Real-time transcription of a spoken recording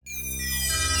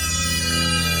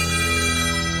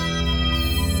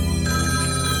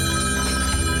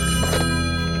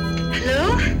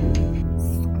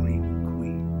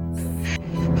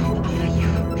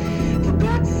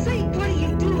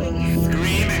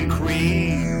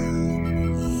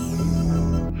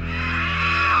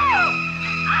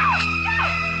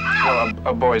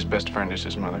A boy's best friend is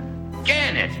his mother.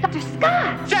 Janet! Dr.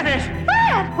 Scott! Janet!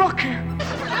 Fred! Rookie!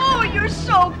 Oh, you're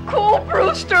so cool,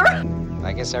 Brewster!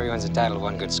 I guess everyone's entitled to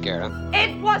one good scare, huh?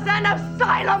 It was an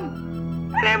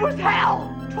asylum! And it was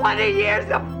hell! 20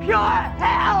 years of pure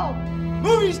hell!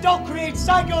 Movies don't create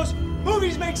psychos!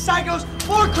 Movies make psychos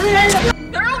more creative!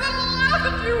 They're all gonna laugh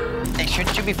at you! Hey,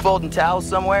 shouldn't you be folding towels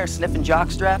somewhere, sniffing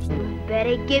jock straps?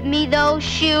 Better give me those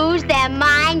shoes. They're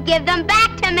mine. Give them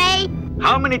back to me.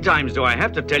 How many times do I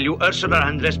have to tell you Ursula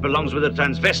Andress belongs with the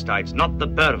transvestites, not the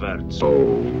perverts?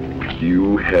 Oh,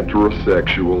 you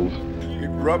heterosexuals. It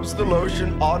rubs the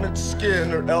lotion on its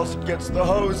skin or else it gets the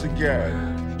hose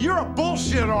again. You're a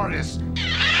bullshit artist.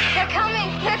 They're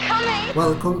coming. They're coming.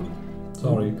 Welcome.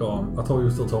 Sorry, go on. I thought we were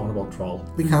still talking about Troll.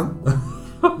 We can.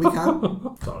 We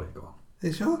can. Sorry, go on. Are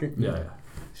you sure? Yeah.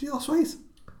 Is you lost weight?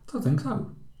 I don't think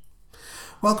so.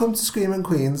 Welcome to Screaming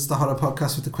Queens, the horror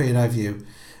podcast with the queer eye view.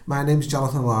 My name's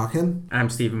Jonathan Larkin. I'm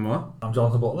Stephen Moore. I'm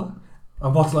Jonathan Butler.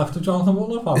 And what's left of Jonathan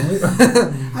Butler, family?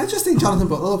 I just think Jonathan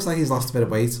Butler looks like he's lost a bit of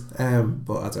weight,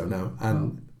 but I don't know.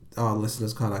 And our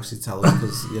listeners can't actually tell us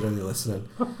because you're only listening.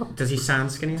 Does he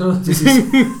sound skinny? Does he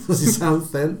sound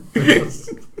thin?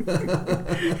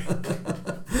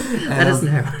 Let us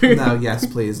know. No, yes,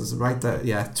 please. Right there.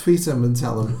 Yeah, tweet him and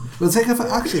tell him. We'll take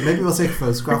maybe we'll take a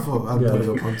photograph and put it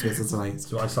up on Twitter tonight.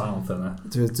 Do I sound thinner?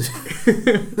 Do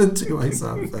I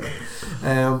sound thinner?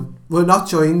 We're not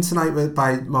joined tonight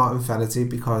by Martin Fennerty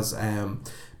because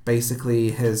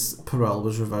basically his parole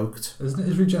was revoked. Isn't it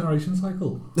his regeneration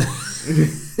cycle?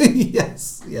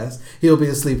 Yes. He'll be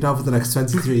asleep now for the next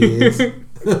 23 years.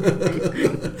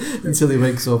 Until he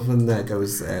wakes up and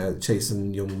goes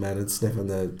chasing young men and sniffing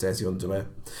their dirty underwear.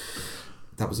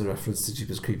 That was a reference to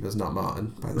Jeepers Creepers, not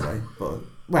Martin, by the way. But,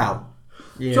 well...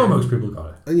 Yeah. So most people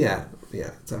got it. Yeah,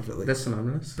 definitely. They're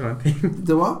synonymous, aren't they?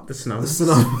 The what? The synonymous.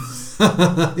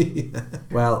 Yeah.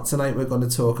 Well, tonight we're going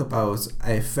to talk about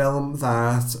a film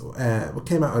that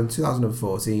came out in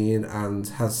 2014 and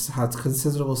has had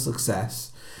considerable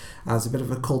success as a bit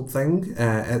of a cult thing.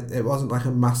 It wasn't like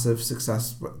a massive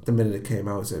success the minute it came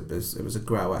out. It was a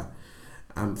grower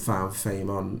and found fame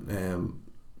on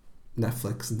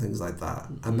Netflix and things like that.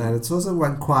 And then it sort of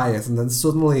went quiet and then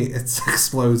suddenly it's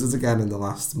exploded again in the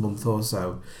last month or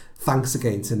so. Thanks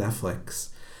again to Netflix.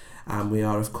 And we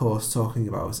are, of course, talking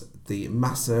about the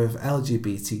massive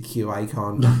LGBTQ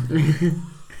icon,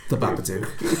 The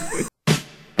Babadook.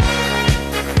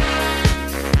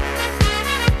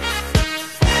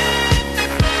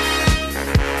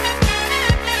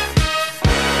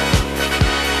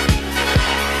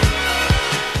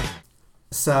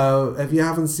 So, if you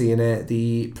haven't seen it,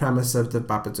 the premise of The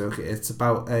Babadook, it's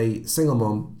about a single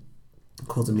mum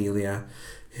called Amelia,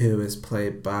 who is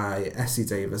played by Essie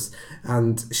Davis,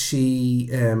 and she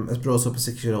has brought up a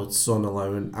 6-year-old son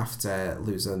alone after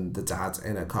losing the dad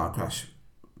in a car crash,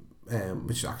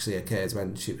 which actually occurred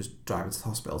when she was driving to the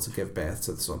hospital to give birth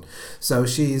to the son. So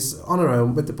she's on her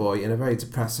own with the boy in a very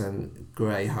depressing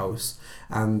grey house,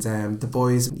 and the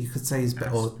boy's, you could say he's a bit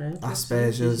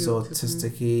Asperger's,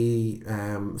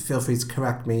 autistic-y. Feel free to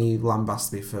correct me,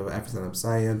 lambast me for everything I'm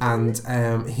saying.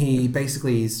 And he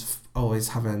basically is always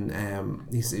having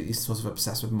he's sort of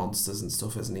obsessed with monsters and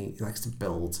stuff, isn't he? He likes to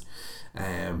build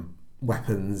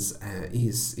weapons.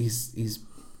 He's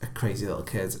a crazy little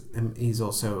kid. He's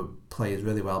also played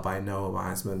really well by Noah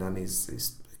Wiseman, and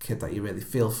he's a kid that you really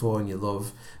feel for and you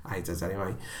love. I did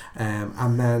anyway.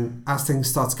 And then as things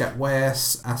start to get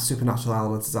worse, a supernatural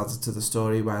element is added to the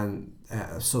story when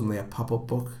suddenly a pop-up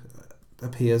book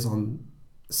appears on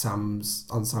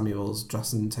Samuel's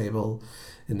dressing table,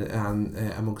 and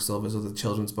amongst all of his other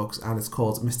children's books, and it's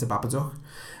called Mr. Babadook,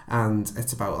 and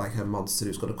it's about like a monster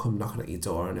who's going to come knocking at your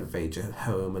door and invade your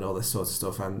home and all this sort of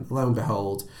stuff. And lo and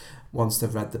behold, once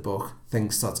they've read the book,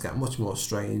 things start to get much more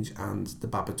strange, and the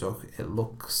Babadook, it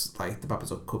looks like the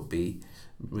Babadook could be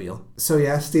real. So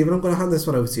yeah, Stephen, I'm going to hand this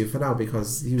one over to you for now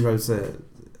because you wrote a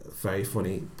very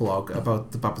funny blog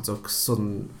about the Babadook's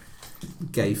sudden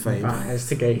gay fame. Rise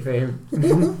to gay fame.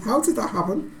 How did that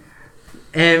happen?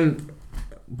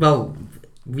 Well,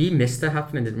 we missed it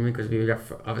happening, didn't we? Because we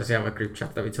obviously have a group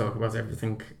chat that we talk about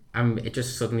everything. It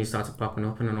just suddenly started popping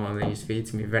up on all the news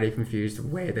feeds, and we were very confused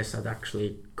of where this had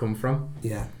actually come from.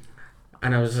 Yeah.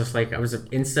 And I was just like, I was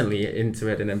instantly into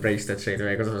it and embraced it straight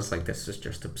away because I was like, this is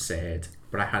just absurd.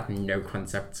 But I had no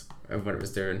concept of what it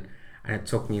was doing. And it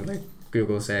took me like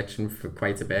Google searching for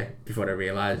quite a bit before I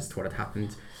realised what had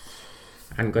happened.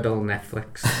 And good old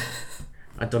Netflix.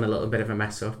 I'd done a little bit of a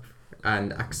mess up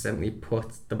and accidentally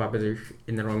put The Babadook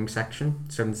in the wrong section.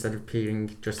 So instead of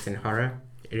appearing just in horror,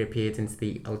 it appeared into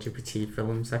the LGBT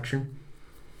film section.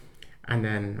 And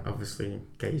then, obviously,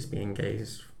 gays being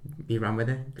gays, we ran with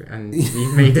it. And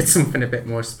we made it something a bit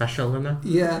more special than that.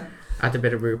 Yeah. Add a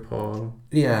bit of RuPaul.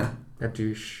 Yeah. A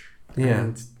douche.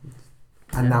 Yeah.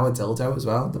 And now a dildo as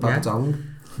well, the Babadong.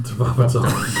 The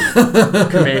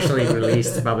Babadong. Commercially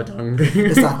released Babadong.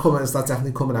 Is that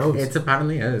definitely coming out? It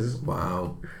apparently is.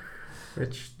 Wow.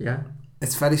 Which, yeah.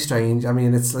 It's very strange. I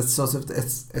mean, it's sort of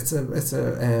it's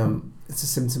a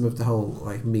symptom of the whole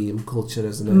like meme culture,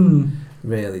 isn't it?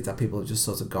 Really, that people have just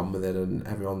sort of gone with it, and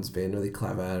everyone's being really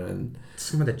clever, and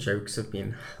some of the jokes have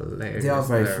been hilarious. They are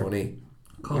very funny.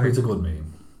 Can't hate a good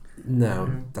meme.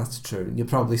 No, that's true. You've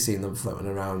probably seen them floating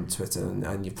around Twitter,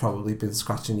 and you've probably been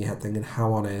scratching your head thinking,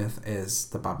 how on earth is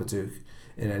the Babadook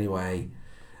in any way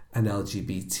an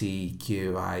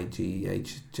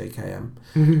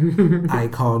LGBTQIGHJKM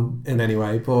icon in any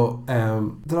way? But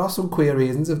there are some queer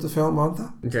readings of the film, aren't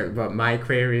there? Yeah, but my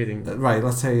queer reading... Right,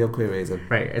 let's hear your queer reading.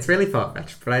 Right, it's really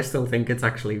far-fetched, but I still think it's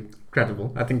actually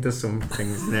credible. I think there's some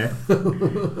things in there.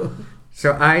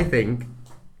 So I think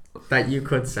that you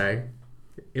could say,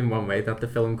 in one way, that the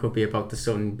film could be about the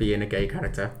son being a gay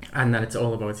character, and that it's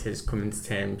all about his coming to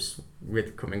terms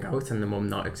with coming out and the mum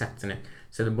not accepting it.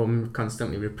 So the mum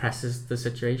constantly represses the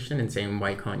situation and saying,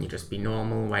 why can't you just be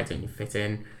normal? Why don't you fit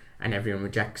in? And everyone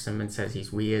rejects him and says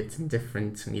he's weird and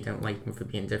different and you don't like him for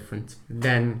being different.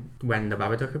 Then when the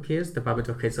Babadook appears, the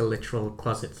Babadook is a literal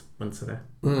closet onto there.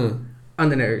 On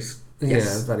the nose.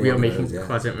 Yes, very we are on the making nose, yeah.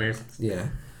 closet moves. Yeah.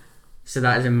 So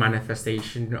that is a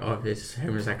manifestation of his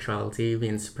homosexuality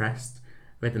being suppressed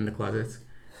within the closet,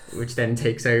 which then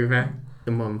takes over.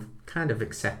 The mum kind of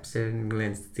accepts it and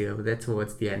learns to deal with it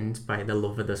towards the end by the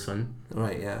love of the son.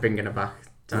 Right, yeah. Bringing it back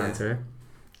down to it.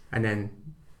 And then,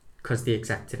 because they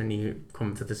accept it and you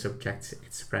come to the subject,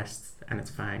 it's suppressed and it's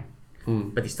fine.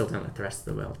 But they still don't let the rest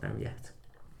of the world know yet.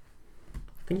 I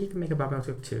think you can make a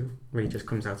Babadook too, where he just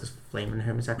comes out as flaming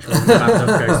homosexual and the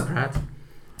Babadook goes Brad.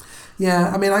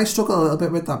 Yeah, I mean, I struggle a little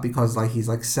bit with that because, like, he's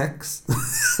like 6.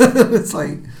 It's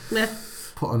like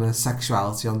putting a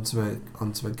sexuality onto a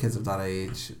kid of that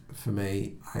age. For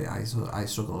me, I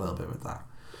struggle a little bit with that.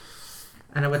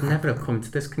 And I would never have come to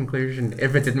this conclusion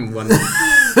if I didn't want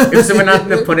if someone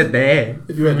hadn't put it there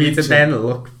for me to then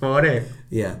look for it.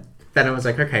 Yeah. Then I was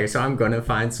like, okay, so I'm going to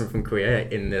find something queer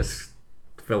in this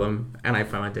film, and I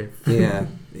found it. Yeah,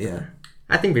 yeah.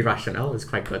 I think the rationale is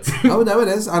quite good. Oh no, it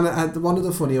is. And one of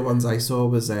the funnier ones I saw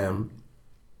was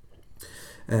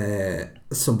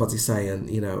somebody saying,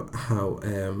 you know, how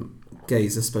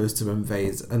gays are supposed to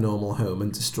invade a normal home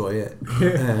and destroy it.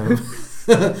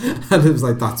 And it was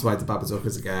like, that's why the Babadook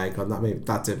is a gay icon.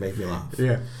 That did make me laugh.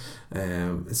 Yeah.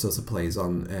 It sort of plays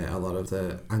on a lot of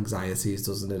the anxieties,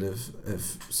 doesn't it,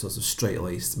 of sort of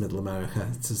straight-laced middle America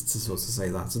to sort of say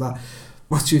that. So that,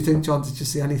 what do you think, John? Did you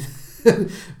see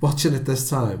anything watching it this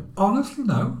time? Honestly,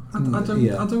 no. I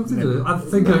don't think it is. I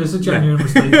think it is a genuine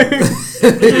mistake.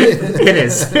 It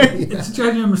is. It's a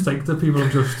genuine mistake that people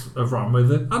have run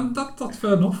with it, and that's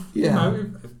fair enough. Yeah. You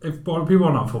know, if people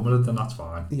are not fun with it, then that's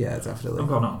fine. Yeah, definitely. I've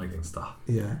got nothing against that.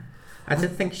 Yeah. I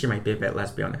did think she might be a bit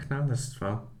lesbianic now as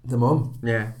well. The mum?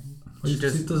 Yeah. She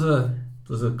just there's a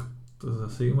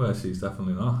scene where she's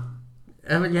definitely not.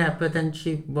 Yeah, but then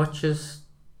she watches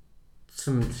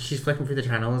she's flicking through the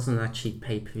channels and that cheap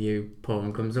pay-per-view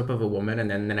porn comes up of a woman, and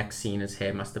then the next scene is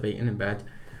her masturbating in bed.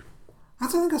 I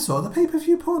don't think I saw the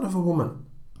pay-per-view porn of a woman.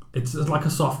 It's like a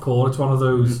soft call. It's one of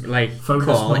those like focus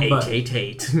call number.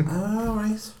 888. Oh,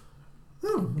 right.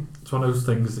 Oh. It's one of those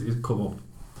things that you come up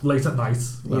late at night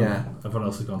when everyone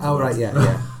else has gone to bed. Right,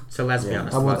 yeah. So let's be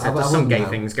honest, I there's some gay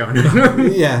things going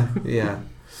on. Yeah.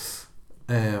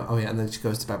 And then she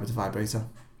goes to bed with the vibrator.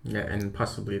 Yeah, and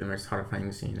possibly the most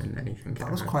horrifying scene in anything.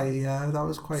 That was quite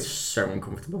so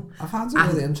uncomfortable. I found it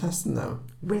really interesting though.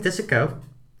 Where does it go?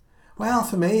 Well,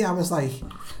 for me, I was like,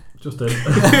 just did.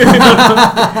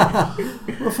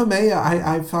 Well, for me,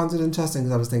 I found it interesting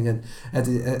because I was thinking,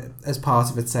 as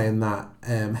part of it saying that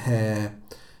her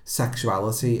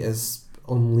sexuality is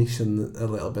unleashing a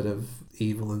little bit of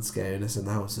evil and scariness in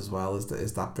the house as well.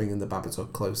 Is that bringing the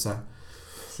Babadook closer?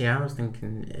 See, I was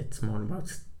thinking it's more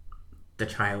about the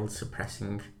child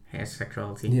suppressing her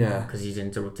sexuality. Yeah. Because he's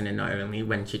interrupting it not only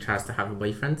when she tries to have a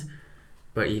boyfriend,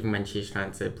 but even when she's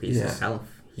trying to please herself.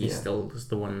 He's still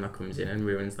the one that comes in and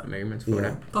ruins that moment for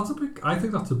her. I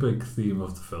think that's a big theme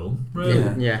of the film,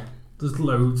 really. Yeah. There's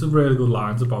loads of really good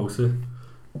lines about it,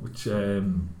 which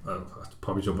I'm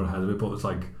probably jumping ahead of it, but it's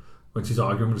like when she's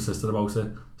arguing with her sister about it,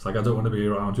 it's like, I don't want to be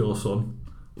around your son.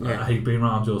 I hate being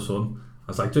around your son.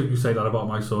 I was like, don't you say that about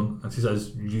my son? And she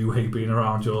says, you hate being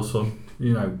around your son,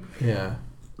 you know. Yeah.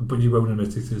 but you won't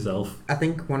admit it to yourself. I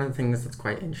think one of the things that's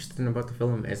quite interesting about the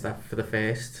film is that for the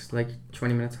first,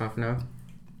 20 minutes, half an hour,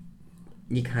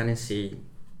 you kind of see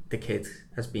the kid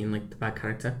as being, the bad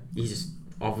character. He's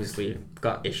obviously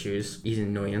got issues. He's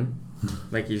annoying.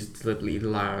 He's deliberately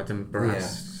loud and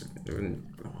brass and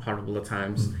horrible at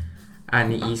times.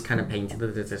 And he's kind of painted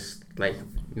as this,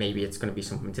 maybe it's going to be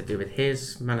something to do with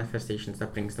his manifestations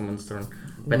that brings the monster on.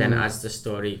 But then as the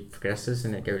story progresses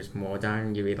and it goes more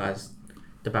down, you realise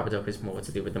the Babadook is more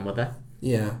to do with the mother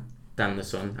than the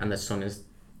son. And the son is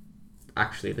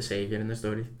actually the saviour in the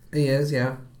story. He is,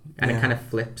 yeah. And it kind of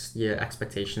flips your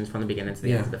expectations from the beginning to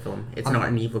the end of the film. It's not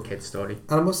an evil kid story.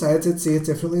 And I must say, I did see it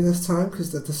differently this time,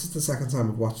 because this is the second time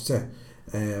I've watched it.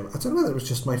 I don't know whether it was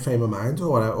just my frame of mind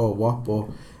or what, but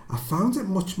I found it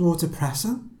much more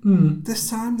depressing this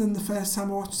time than the first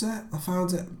time I watched it. I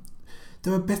found it...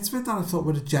 There were bits of it that I thought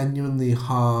were a genuinely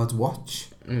hard watch.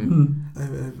 I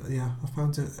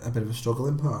found it a bit of a struggle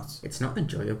in parts. It's not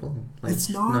enjoyable. It's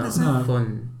not, is it?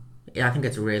 Fun. Yeah, I think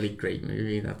it's a really great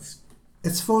movie.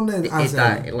 It's fun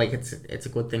it's a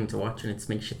good thing to watch and it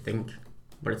makes you think,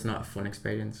 but it's not a fun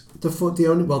experience. The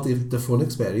fun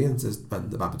experience is when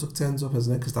the Babadook turns up,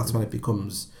 isn't it? Because that's when it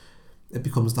becomes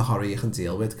the horror you can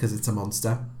deal with, because it's a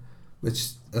monster,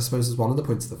 which I suppose is one of the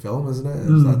points of the film, isn't it?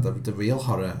 Is that the real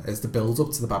horror is the build up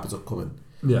to the Babadook coming.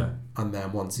 Yeah. And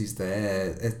then once he's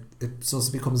there, it sort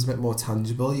of becomes a bit more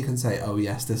tangible. You can say, oh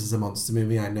yes, this is a monster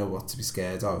movie, I know what to be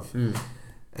scared of.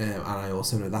 And I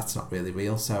also know that's not really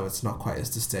real, so it's not quite as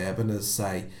disturbing as,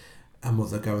 say, a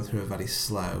mother going through a very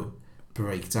slow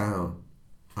breakdown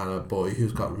and a boy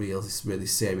who's got really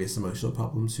serious emotional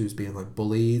problems, who's being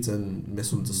bullied and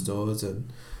misunderstood, and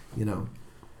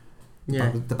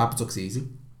the Babadook's easy,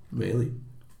 really.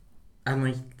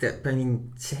 And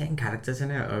certain characters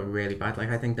in it are really bad.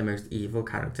 I think the most evil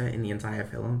character in the entire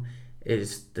film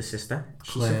is the sister.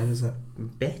 Claire, is it?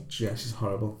 Bitch. Yeah, she's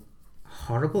horrible.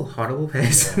 Horrible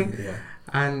person. Yeah.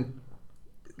 And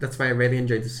that's why I really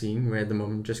enjoyed the scene where the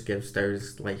mum just gives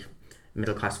those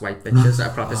middle class white bitches a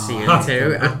proper scene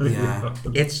too. Yeah.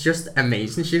 It's just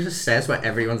amazing. She just says what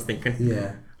everyone's thinking.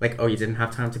 Yeah. Oh, you didn't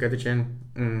have time to go to gym.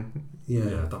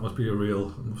 Yeah, that must be a real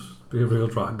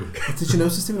drag. Did you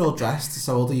notice they were all dressed?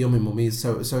 So all the yummy mummies.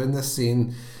 So in this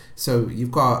scene, so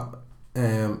you've got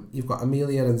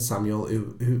Amelia and Samuel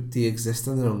who they exist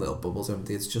in their own little bubbles, and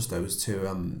it's just those two.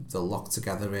 They're locked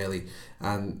together really.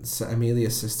 And so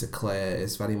Amelia's sister Claire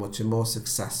is very much a more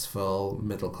successful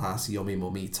middle class yummy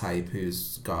mummy type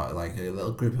who's got a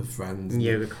little group of friends.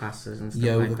 Yoga classes and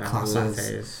stuff like that.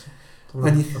 Classes.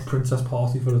 And a princess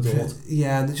party for adults.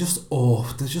 Yeah, and they're just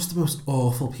the most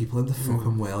awful people in the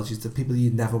fucking world. The people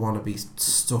you never want to be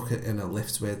stuck in a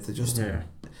lift with. They're just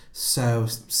so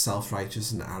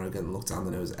self-righteous and arrogant and look down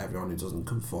the nose at everyone who doesn't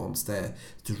conform to their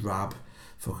drab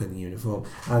fucking uniform.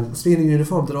 And speaking of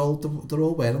uniform, they're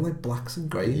all wearing blacks and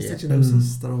greys. Did you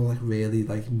notice? They're all really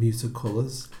muted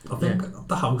colours. I think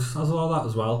the house has all that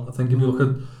as well. I think if you look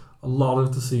at a lot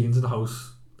of the scenes in the house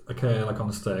occur on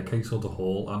the staircase or the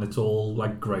hall, and it's all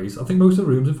greys. I think most of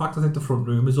the rooms, in fact, I think the front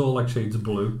room is all shades of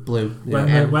blue.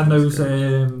 When those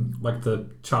the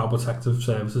child protective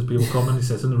services people come and they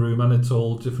sit in the room and it's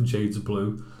all different shades of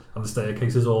blue, and the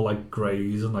staircase is all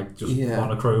greys and just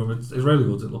monochrome. It's really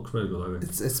good. It looks really good, I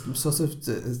think. It's sort of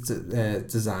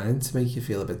designed to make you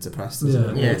feel a bit depressed,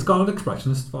 isn't it? Yeah, it's got an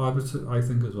expressionist vibe, I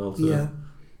think, as well. So. Yeah.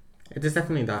 There's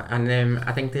definitely that, and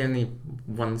I think the only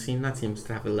one scene that seems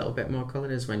to have a little bit more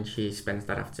colour is when she spends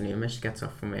that afternoon when she gets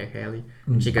off from work early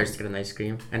and she goes to get an ice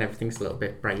cream, and everything's a little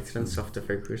bit brighter and softer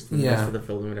focused than the rest of the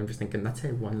film, and I'm just thinking that's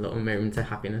one little moment of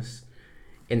happiness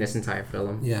in this entire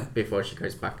film before she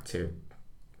goes back to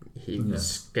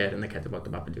scared in the kid about the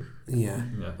Babadook. Yeah.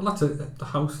 Well, that's it. The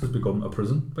house has become a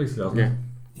prison, basically, hasn't it?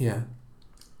 Yeah.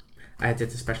 I did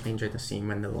especially enjoy the scene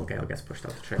when the little girl gets pushed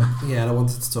out the tree. Yeah, and I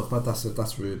wanted to talk about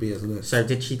that's Ruby, isn't it? So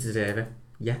did she deserve it?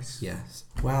 Yes.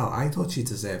 Well, I thought she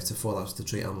deserved to fall out of the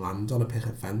tree and land on a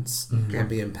picket fence and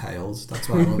be impaled. That's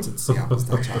what I wanted to see happen to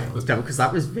that child. No, because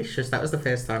that was vicious. That was the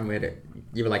first time where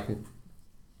you were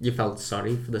you felt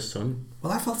sorry for the son.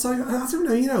 Well, I felt sorry. I don't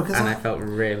know, because I felt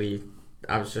really.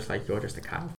 I was just you're just a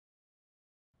cow.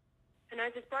 Her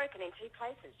nose is broken in 2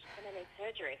 places. She's going to need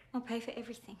surgery. I'll pay for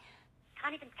everything.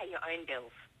 Can't even pay your own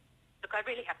bills. Look, I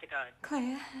really have to go.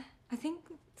 Claire, I think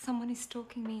someone is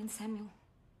stalking me and Samuel.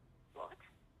 What?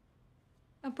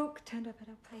 A book turned up at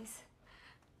our place.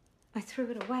 I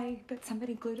threw it away, but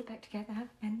somebody glued it back together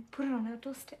and put it on our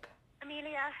doorstep.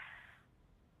 Amelia,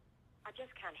 I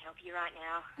just can't help you right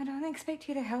now. I don't expect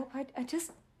you to help. I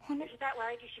just want to... If you're that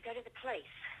worried, you should go to the police.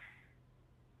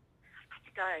 I've got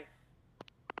to go.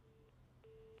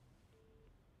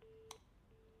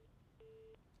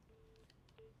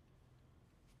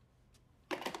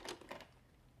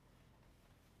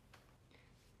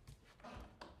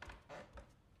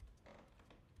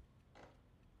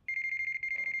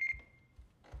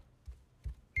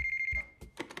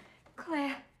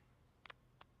 Claire.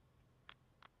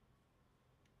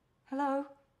 Hello?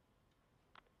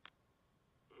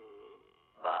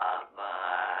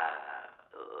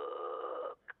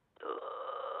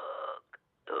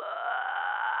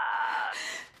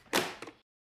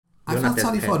 I felt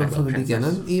sorry for him from the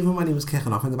beginning, even when he was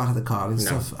kicking off in the back of the car and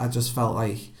stuff. I just felt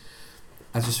like,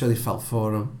 I just really felt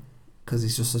for him because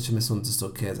he's just such a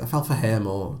misunderstood kid. I felt for her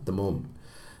more, the mum,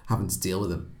 having to deal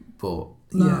with him. But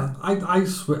yeah, I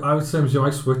would say as you. I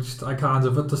switched. I kind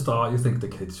of at the start you think the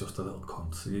kid's just a little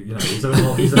cunt. You know, he's a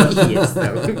little he's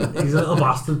a little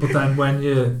bastard. But then when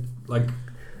you like,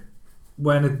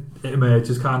 when it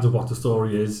emerges kind of what the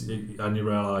story is, and you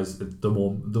realise the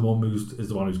mum is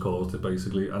the one who's caused it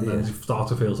basically, and then you start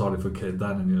to feel sorry for the kid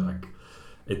then, and you're like,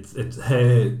 it's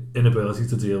her inability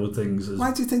to deal with things.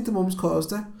 Why do you think the mum's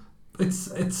caused it?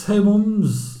 It's her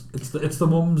mum's. It's the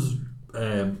mum's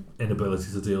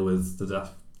inability to deal with the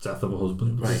death of her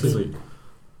husband. Basically,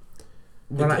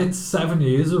 it's 7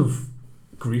 years of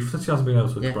grief that she hasn't been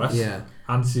able to express,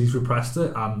 and she's repressed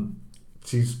it, and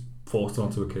she's forced it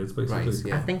onto her kids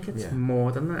basically. I think it's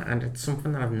more than that, and it's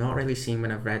something that I've not really seen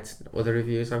when I've read other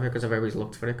reviews of it, because I've always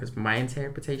looked for it, because my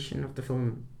interpretation of the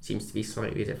film seems to be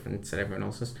slightly different to everyone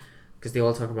else's, because they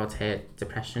all talk about her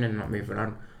depression and not moving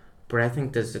on, but I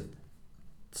think there's a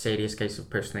serious case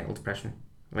of postnatal depression,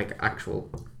 like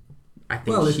actual. I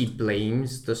think she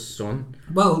blames the son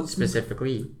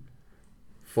specifically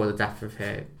for the death of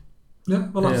her. Yeah,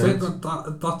 well that's it.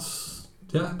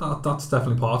 That's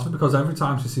definitely part of it, because every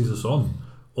time she sees her son,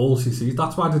 all she sees.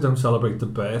 That's why they don't celebrate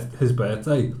his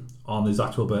birthday on his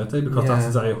actual birthday, because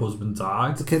that's the day her husband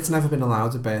died. The kid's never been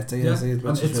allowed a birthday, has he?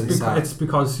 And it's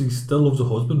because she still loves her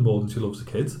husband more than she loves the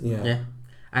kid. Yeah,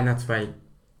 and that's why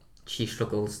she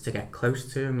struggles to get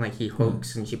close to him. Like, he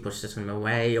hugs and she pushes him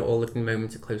away. All of the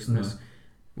moments of closeness.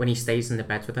 When he stays in the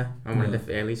bed with her on one of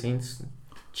the early scenes,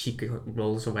 she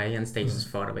rolls away and stays as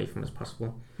far away from as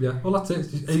possible. Yeah, well that's it.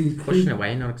 He's pushing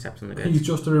away, not accepting the good. He's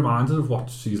just a reminder of what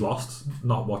she's lost,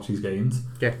 not what she's gained.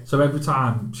 Yeah. So every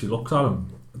time she looks at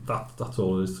him, that's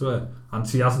all it is to her. And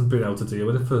she hasn't been able to deal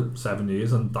with it for 7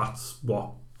 years, and that's what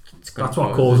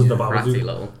causes the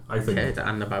Babadook, I think. Kid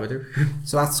and the Babadook.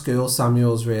 So at school,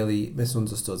 Samuel's really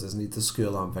misunderstood, isn't he? The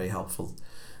school aren't very helpful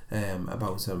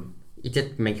about him. He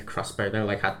did make a crossbow though,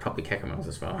 like I'd probably kick him out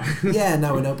as well. Yeah,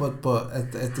 no, I know,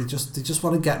 but they just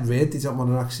want to get rid. They don't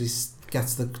want to actually get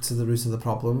to the root of the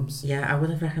problems. Yeah, I would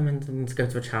have recommended him to go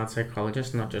to a child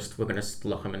psychologist, not just we're going to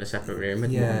lock him in a separate room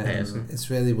with one person.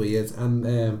 It's really weird.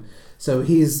 And so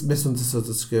he's misunderstood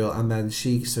at school, and then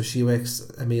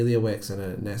Amelia works in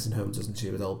a nursing home, doesn't she,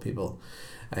 with old people.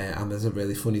 And there's a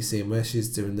really funny scene where she's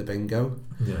doing the bingo,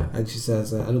 and she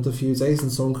says another few days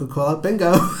and someone could call out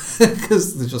bingo,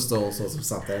 because they're just all sorts of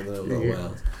sat there in their little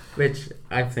world, which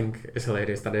I think is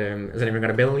hilarious. That has anyone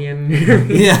got a billion?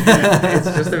 It's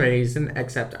just amazing.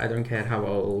 Except I don't care how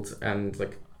old and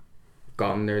like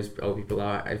gone those old people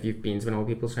are. If you've been to an old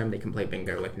people's home, they can play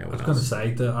bingo like no one else. I was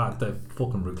going to say they're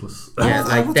fucking ruthless. Yeah,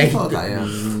 like they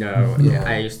no.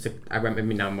 Yeah. I went with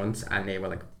my nan once, and they were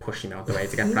like pushing me out the way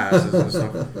to get prizes and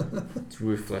stuff. It's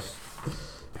ruthless.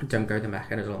 Don't go to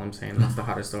Mecca, is all I'm saying. That's the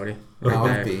horror story.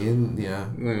 I've been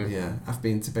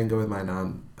to bingo with my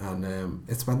nan, and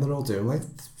it's when they're all doing like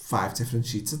 5 different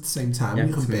sheets at the same time.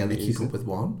 You can barely keep up with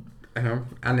one. I know.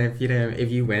 And if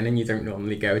you win and you don't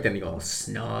normally go, then you're all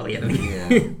snarly. Yeah.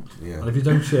 And if you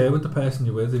don't share with the person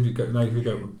you're with, if you go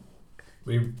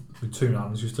with 2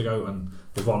 nans used to go, and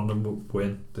if one of them would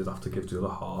win, they'd have to give the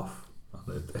other half,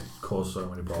 and it caused so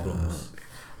many problems.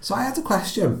 So I had a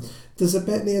question. There's a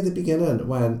bit near the beginning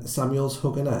when Samuel's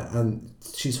hugging her, and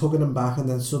she's hugging him back, and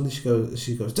then suddenly she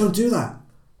goes, "Don't do that,"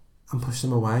 and pushes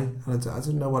him away. And I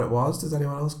didn't know what it was. Did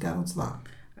anyone else get onto that?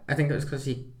 I think it was because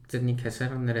he kiss her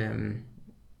on the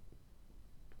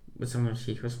with someone's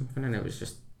cheek or something, and it was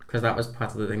just because that was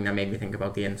part of the thing that made me think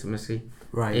about the intimacy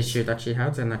issue that she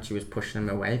had, and that she was pushing him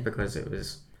away because it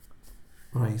was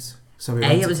So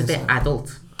it was a bit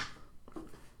adult,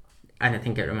 and I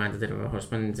think it reminded her of her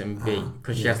husband, and B,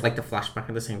 because she has like the flashback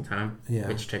at the same time,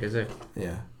 which triggers it.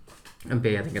 Yeah. And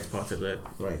B, I think it's part of the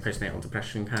postnatal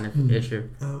depression kind of issue.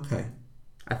 Okay.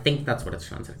 I think that's what it's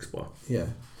trying to explore. Yeah.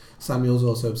 Samuel's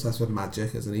also obsessed with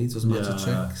magic, isn't he? He does magic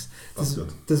tricks. That's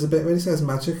good. There's a bit when he says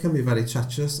magic can be very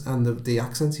treacherous, and the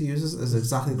accent he uses is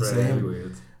exactly the same.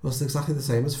 Weird. Well, it's exactly the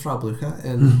same as Frau Blucher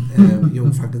in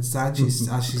Young Frankenstein.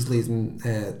 As she's leading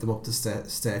them up the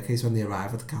staircase when they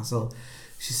arrive at the castle,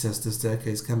 she says the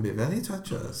staircase can be very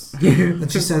treacherous.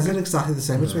 And she says it exactly the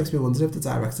same, which makes me wonder if the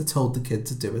director told the kid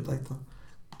to do it like that,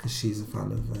 because she's a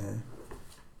fan of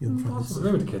Young Frankenstein.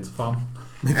 Maybe the kid's a fan.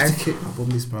 Maybe the kid, I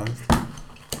wouldn't be surprised.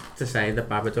 to say that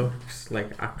Babadook's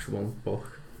like actual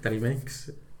book that he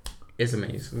makes is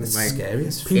amazing. It's like, scary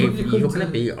as fuck. if you're gonna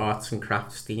be arts and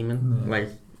crafts demon, like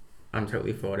I'm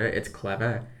totally for it. It's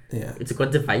clever. Yeah. It's a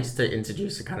good device to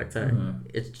introduce a character.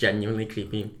 It's genuinely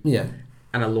creepy. Yeah.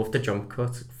 And I love the jump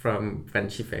cut from when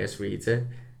she first reads it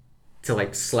to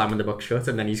like slamming the book shut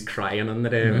and then he's crying under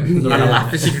him and I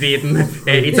laugh as she's reading the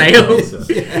fairy tale.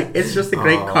 It's just a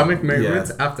great comic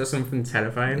moment after something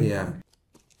terrifying. Yeah.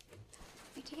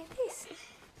 Where'd you get this?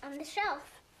 On the shelf.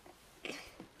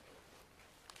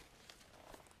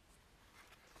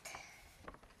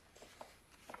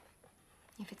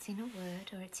 If it's in a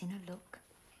word or it's in a look,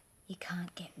 you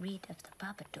can't get rid of the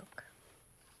Babadook.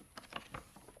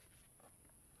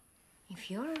 If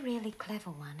you're a really clever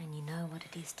one and you know what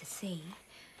it is to see,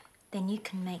 then you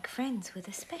can make friends with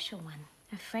a special one,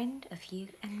 a friend of you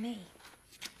and me.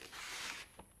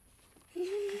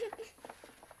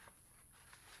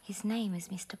 His name is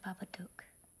Mr. Babadook,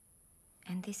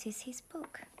 and this is his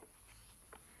book.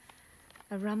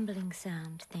 A rumbling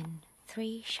sound, then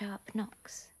 3 sharp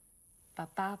knocks.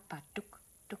 Ba-ba-ba-dook,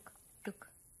 dook, dook.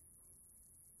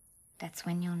 That's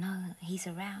when you'll know he's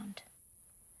around.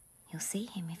 You'll see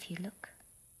him if you look.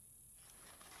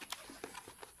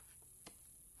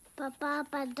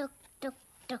 Ba-ba-ba-dook, dook,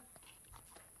 dook.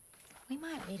 We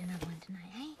might read another one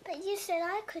tonight, eh? But you said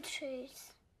I could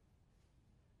choose.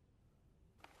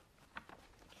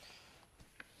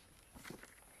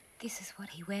 This is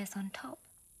what he wears on top.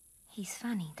 He's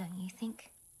funny, don't you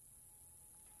think?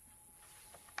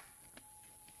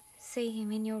 See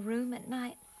him in your room at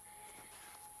night.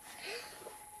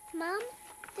 Mum,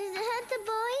 does it hurt the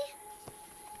boy?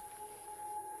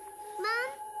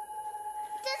 Mum,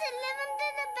 does it live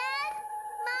under the bed?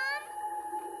 Mum?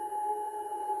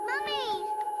 Mummy!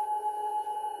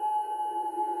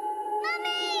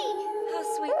 Mummy! How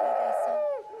sweet were they, son?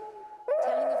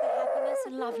 Telling of the happiness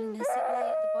and loveliness that lay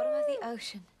at the bottom of the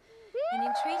ocean, and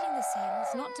entreating the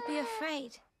sailors not to be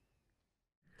afraid.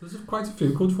 There's quite a few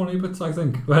good funny bits, I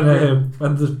think, when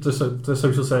the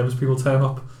social service people turn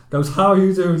up. Goes, how are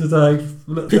you doing today?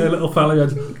 Their little fella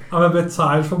goes, I'm a bit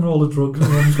tired from all the drugs.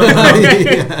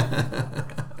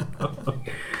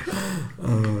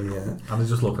 Oh yeah. And they're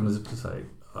just looking as if to say,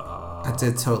 I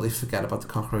did totally forget about the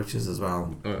cockroaches as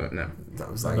well. No. That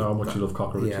was I like, know how much you love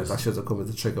cockroaches. Yeah, that should have come with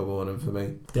the trigger warning for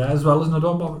me. Yeah, as well as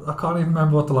another one, I can't even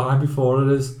remember what the line before it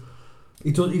is.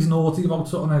 He's naughty about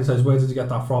something and he says, where did you get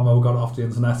that from? Oh, we got it off the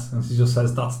internet. And she just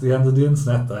says, that's the end of the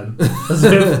internet then. As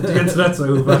if the internet's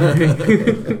over.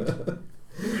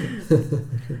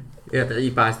 Yeah,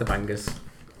 he buys the bangers.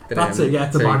 That's it, yeah,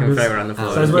 the so bangers. You can throw her on the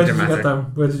floor. Says,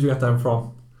 where did you get them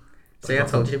from? See, I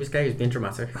told you he was gay, he was being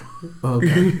dramatic.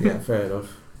 Okay, yeah, fair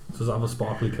enough. Does have a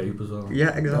sparkly cape as well?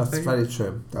 Yeah, exactly. That's very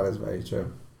true. That is very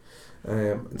true.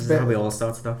 This is how we all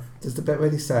started off. There's the bit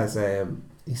where he says,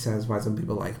 why don't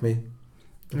people like me?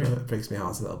 It breaks my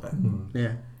heart a little bit.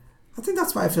 Yeah. I think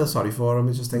that's why I feel sorry for him.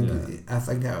 I just think, I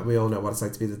think we all know what it's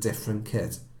like to be the different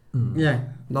kid. Yeah.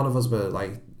 None of us were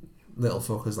like little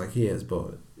fuckers like he is,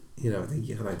 but you know, I think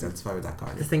you can identify with that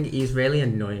guy. I think he's really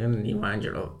annoying and you wind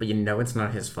you up, but you know it's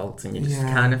not his fault and you just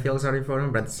kind of feel sorry for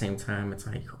him, but at the same time it's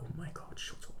like, oh my god,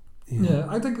 shut up. Yeah,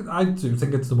 I do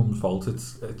think it's the mum's fault.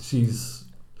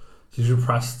 She's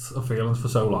repressed her feelings for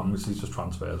so long, she's just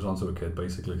transferred it onto a kid,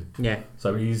 basically. Yeah.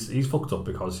 So he's fucked up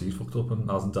because she's fucked up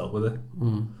and hasn't dealt with it.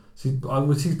 She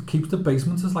keeps the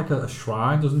basement as like a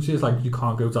shrine, doesn't she? It's like you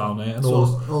can't go down there, and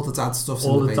all the dad stuff's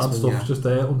in the basement. All the dad stuff's just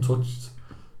there, untouched.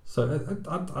 So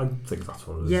I think that's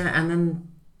what it is. Yeah, and then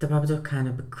the Babadook kind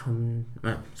of become...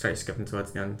 skipping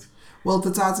towards the end. Well,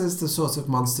 the dad is the sort of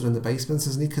monster in the basement,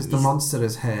 isn't he? Because the monster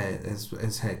is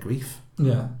her grief.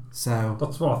 Yeah. So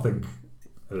that's what I think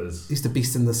it is. He's the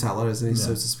beast in the cellar, isn't he? Yeah.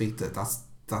 So to speak,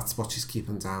 that's what she's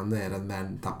keeping down there, and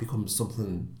then that becomes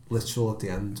something literal at the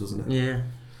end, doesn't it? Yeah,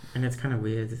 and it's kind of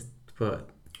weird, but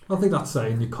I think that's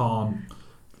saying you can't...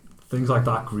 Things like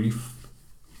that, grief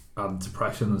and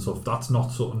depression and stuff, that's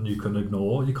not something you can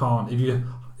ignore. You can't... If you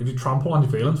trample on your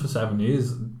feelings for 7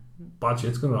 years, bad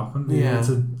shit's going to happen. Yeah.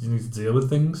 You need to deal with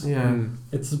things. Yeah.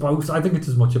 It's about... I think it's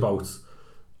as much about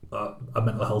a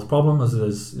mental health problem as it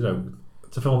is, you know...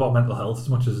 It's a film about mental health as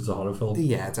much as it's a horror film.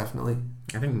 Yeah, definitely.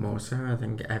 I think more so. I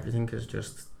think everything is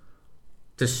just...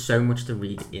 There's so much to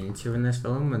read into in this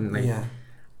film, and like,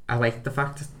 I like the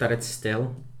fact that it's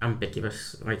still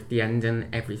ambiguous. Like the ending,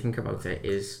 everything about it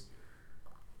is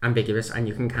ambiguous, and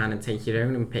you can kind of take your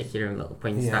own and pick your own little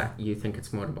points that you think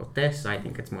it's more about this. I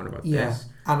think it's more about this.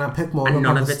 And I pick more. And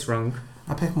none of it's wrong.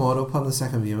 I pick more up on the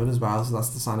second viewing as well, so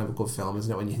that's the sign of a good film,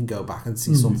 isn't it? When you can go back and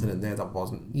see something in there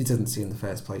that you didn't see in the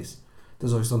first place.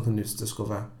 There's always something new to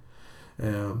discover.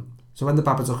 So when the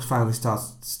Babadook finally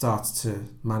starts to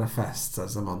manifest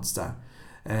as a monster,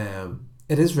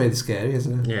 it is really scary,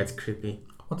 isn't it? Yeah, it's creepy.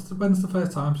 When's the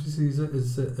first time she sees it?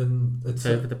 Is it in? It's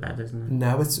over the bed, isn't it?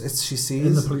 No, it's she sees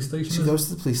in the police station. She goes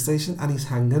to the police station and he's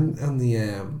hanging on the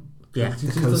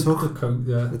the coat hook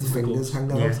with the fingers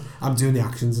hanging out. I'm doing the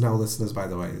actions now, listeners. By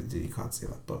the way, you can't see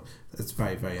that, but it's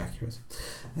very, very accurate.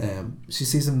 She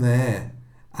sees him there,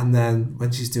 and then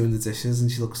when she's doing the dishes and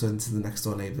she looks into the next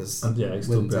door neighbour's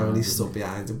window and he's stood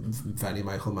behind him, very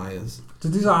Michael Myers. The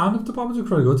design of the Babadook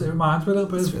very good. It reminds me a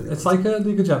little bit. It's like a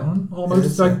League of Gentlemen almost.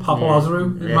 It's like Papa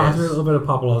Lazarou. It reminds me a little bit of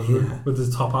Papa Lazarou with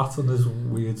his top hat and his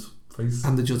weird face.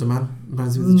 And the Judder Man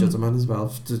reminds me of the Judder Man as well,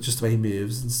 just the way he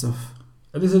moves and stuff.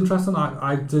 It is interesting.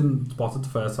 I didn't spot it the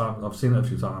first time. I've seen it a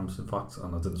few times, in fact,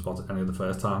 and I didn't spot it any of the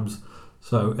first times.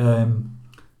 So,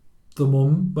 the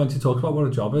mum, when she talks about what her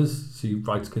job is, she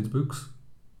writes kids' books.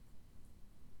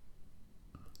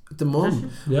 The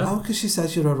mum? Yeah. Oh, because she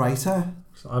says you're a writer.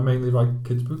 So I mainly write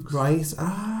kids' books. Right.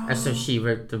 So she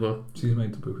wrote the book. She's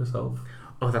made the book herself.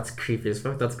 Oh, that's creepy as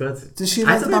fuck. That's good. Does she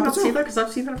write the Babadook? I don't see that because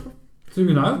I've seen that. Do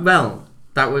you know? Well,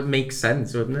 that would make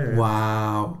sense, wouldn't it?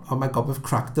 Wow. Oh my God, we've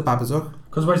cracked the Babadook.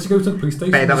 Because when she goes to the police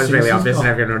station... But that was really obvious and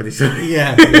everyone already saw it.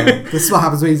 Yeah. This is what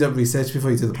happens when you don't research before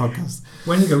you do the podcast.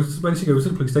 When she goes to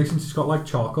the police station, she's got like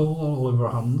charcoal all over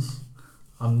her hands.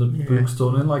 And the book's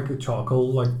done in like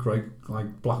charcoal, like grey,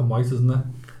 like black and white, isn't it?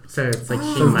 So it's like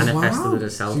she manifested it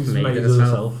herself and made it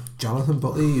herself. Jonathan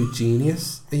Butler, you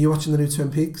genius. Are you watching the new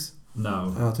Twin Peaks?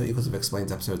 No. Oh, I thought you could have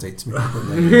explained episode 8 to me.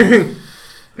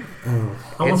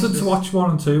 I wanted to watch 1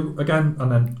 and 2 again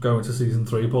and then go into season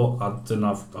 3, but I didn't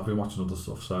have. I've been watching other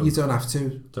stuff, so you don't have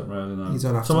to. Don't really know. You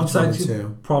don't have Someone to. Someone said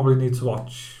you probably need to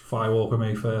watch Firewalk with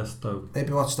Me first, though.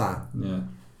 Maybe watch that. Yeah.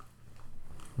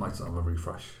 Might have a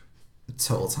refresh.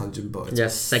 Total tangent, but it's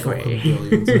segue.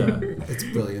 Brilliant. Yeah. It's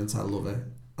brilliant. I love it.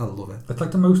 It's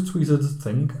like the most tweeted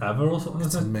thing ever or something.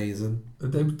 It's amazing.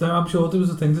 I'm sure there was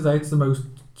a thing today. It's the most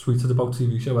tweeted about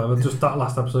TV show ever. Just that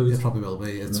last episode. It probably will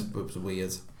be. It was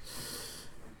weird.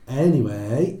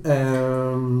 Anyway,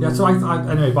 yeah. So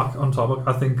anyway, back on topic.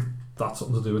 I think that's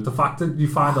something to do with the fact that you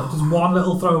find out just one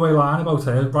little throwaway line about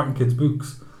her writing kids'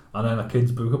 books, and then a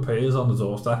kid's book appears on the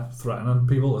doorstep threatening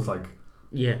people. It's like,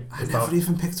 yeah, I never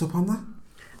even picked up on that.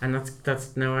 And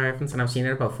that's no, I haven't, and I've seen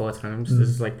it about 4 times. This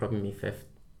is like probably me 5th,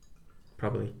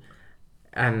 probably,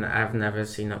 and I've never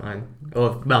seen that line.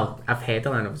 Or well, I've heard the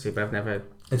line obviously, but I've never.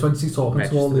 It's when she's talking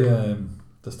to all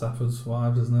the Stafford's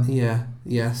wives, isn't it? Yeah.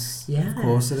 Yes. Yeah. Of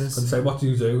course it is. And say, what do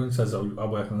you do? And he says, I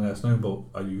work in a nursing home,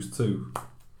 but I used to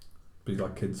be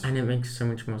like kids. And it makes so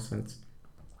much more sense.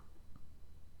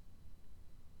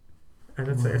 And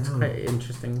it's quite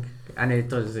interesting. And it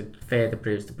further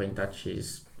proves the point that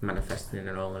she's manifesting in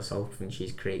it all herself and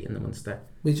she's creating the monster.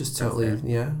 We just totally,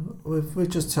 we've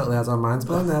just totally had our minds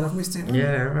blown there, haven't we, Stephen?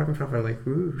 Yeah, I'm probably like,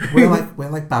 ooh. We're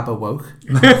like Baba Woke.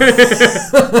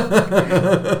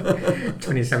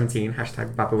 2017,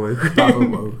 hashtag Baba Woke. Baba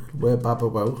Woke. We're Baba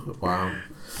Woke. Wow.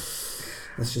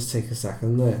 Let's just take a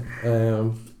second there.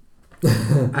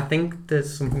 I think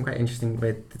there's something quite interesting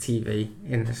with the TV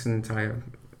in this entire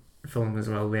film as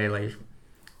well, where like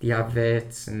the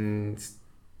adverts and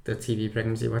the TV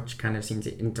programs you watch kind of seem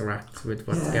to interact with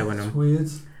what's going on. It's weird.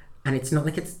 And it's not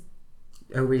like it's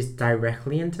always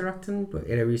directly interacting, but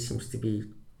it always seems to be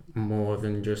more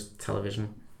than just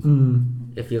television.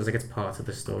 It feels like it's part of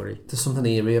the story. There's something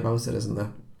eerie about it, isn't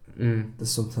there?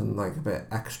 There's something like a bit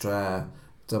extra,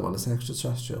 don't want to say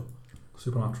extraterrestrial.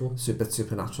 Supernatural.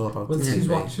 Supernatural about the TV. He's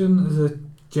watching is a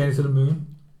Journey to the Moon.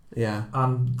 Yeah.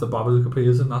 And the Babadook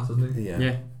appears in that, doesn't he?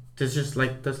 Yeah. There's just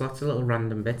like, there's lots of little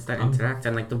random bits that interact,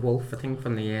 and like the wolf, I think,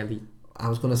 from the early... I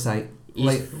was going to say...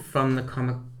 He's from the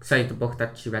comic... Sorry, the book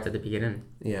that she read at the beginning.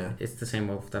 Yeah. It's the same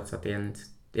wolf that's at the end,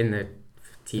 in the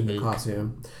TV. In the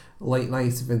cartoon. Late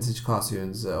night vintage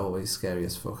cartoons are always scary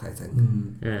as fuck, I think.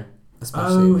 Yeah.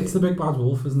 Especially it's the big bad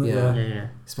wolf, isn't it? Yeah.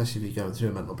 Especially if you're going through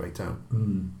a mental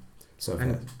breakdown. So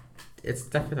it's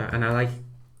definitely that, and I like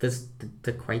there's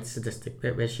the quite sadistic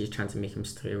bit where she's trying to make him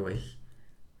stay awake.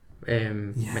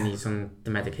 When he's on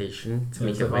the medication to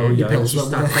make it work, and she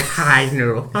starts like hiding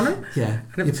her up on him. Yeah,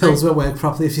 and your pills won't work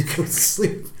properly if you go to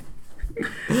sleep.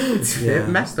 It's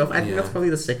messed up. I think that's probably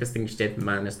the sickest thing she did,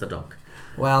 minus the dog.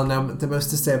 Well, now the most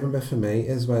disturbing bit for me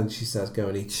is when she says, "Go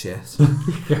and eat shit."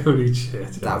 Go and eat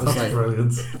shit. That was like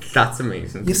brilliant. That's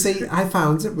amazing. You see, I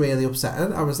found it really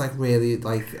upsetting. I was like, really,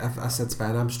 like I said to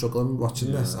Ben, I'm struggling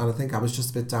watching this, and I think I was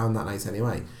just a bit down that night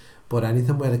anyway. But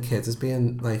anything where a kid is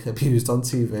being like abused on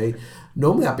TV,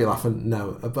 normally I'd be laughing.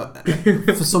 No, but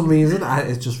for some reason,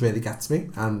 it just really gets me.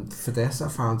 And for this, I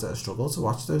found it a struggle to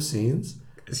watch those scenes.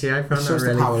 See, I found that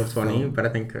really funny, but I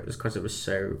think it was because it was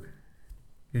so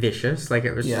vicious. Like,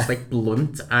 it was just, like,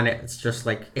 blunt, and it's just,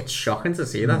 like, it's shocking to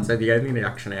see that. So the only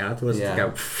reaction I had was to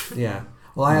go... Yeah.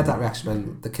 Well, I had that reaction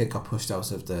when the kid got pushed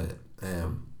out of the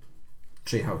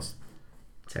treehouse.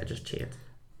 So I just cheered.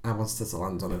 I wanted to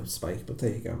land on a spike, but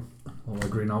there you go. Oh, the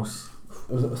greenhouse.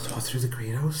 Through the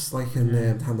greenhouse, like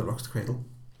in Hand That Rocks the Cradle.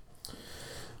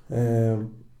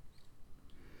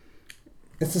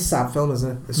 It's a sad film,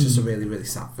 isn't it? It's just a really, really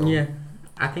sad film. Yeah.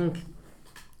 I think,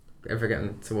 if we're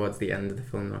getting towards the end of the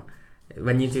film now,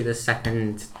 when you do the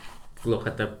second look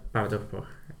at the Babadook book,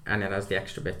 and it has the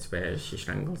extra bits where she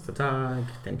strangles the dog,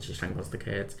 then she strangles the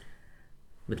kid,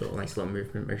 with a nice little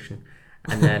movement motion,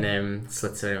 and then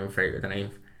slits her own throat with a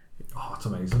knife. Oh, it's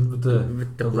amazing with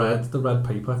the red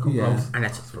paper comes out, and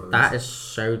that is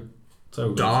so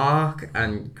dark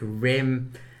and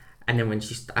grim. And then when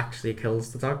she actually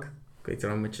kills the dog later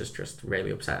on, which is just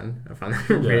really upsetting. I found that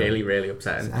really, really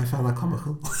upsetting. I found that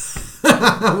comical.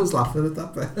 I was laughing at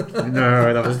that bit.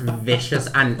 No, that was vicious,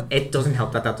 and it doesn't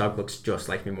help that dog looks just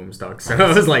like my mum's dog. So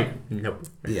I was like, nope.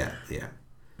 Yeah.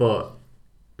 But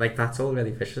like, that's all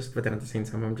really vicious, but then at the same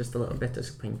time I'm just a little bit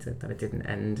disappointed that it didn't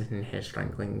end in her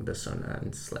strangling the son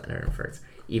and slitting her in throat,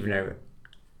 even though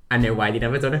I know why they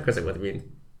never done it, because it would have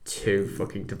been too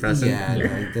fucking depressing. Yeah,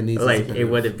 like, it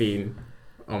would have been,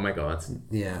 oh my god.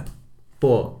 Yeah.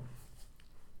 But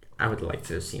I would like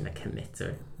to have seen her commit to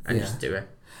it and just do it.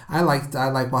 I like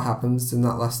what happens in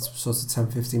that last sort of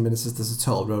 10-15 minutes is there's a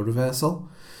total role reversal.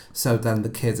 So then the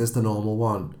kid is the normal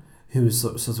one who's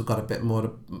sort of got a bit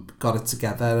more, got it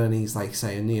together, and he's like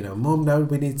saying, you know, Mum, no,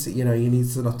 we need to, you know, you need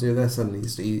to not do this, and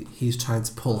he's trying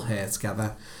to pull her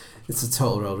together. It's a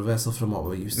total role reversal from what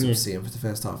we're used to seeing for the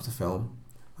first half of the film.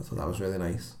 I thought that was really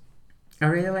nice. I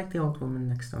really like the old woman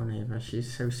next door neighbour.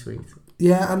 She's so sweet.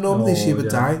 Yeah, and normally she would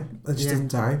die, and she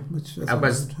didn't die. Which I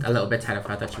was a little bit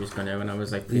terrified that she was going to, and I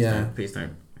was like, please don't, please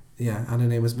don't. Yeah, and her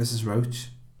name was Mrs.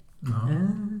 Roach. Yeah.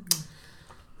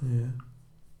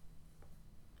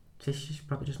 So she's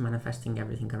probably just manifesting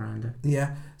everything around her.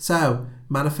 Yeah. So,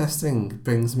 manifesting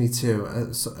brings me to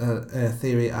a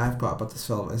theory I've got about this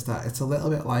film, is that it's a little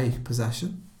bit like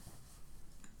Possession.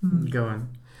 Go on.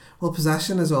 Well,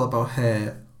 Possession is all about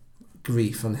her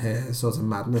grief and her sort of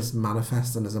madness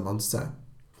manifesting as a monster.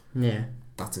 Yeah.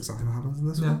 That's exactly what happens in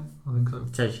this one. I think so.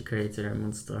 So she created her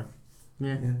monster.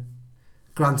 Yeah.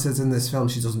 Granted, in this film,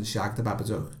 she doesn't shag the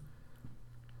Babadook.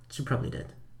 She probably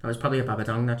did. That was probably a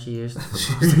Babadong that she used.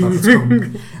 She used a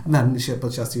Babadong. And then she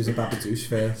has to use a Babadoosh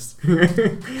first.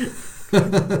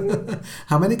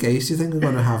 How many gays do you think are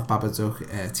going to have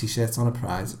Babadook t-shirts on a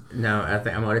Pride? No, I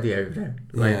think I'm already over it.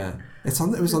 Like, yeah. It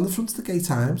was on the front of the Gay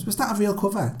Times. Was that a real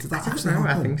cover? Did that actually happen?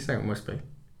 I think so, it must be.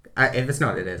 If it's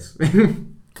not, it is.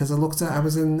 Because I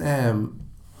was in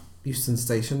Euston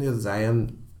Station the other day,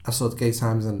 and I saw the Gay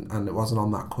Times, and it wasn't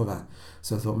on that cover.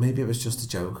 So I thought maybe it was just a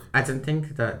joke. I didn't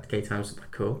think that Gay Times was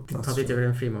that cool. They'll probably do it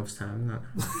in 3 months' time.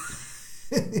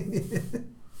 I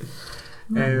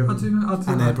do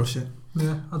and airbrush it.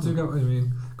 Yeah, I do get what you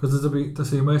mean. Because there's the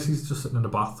scene where she's just sitting in the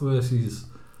bath, where she's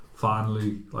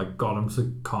finally like got him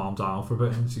to calm down for a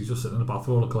bit, and she's just sitting in the bath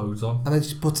with all the clothes on. And then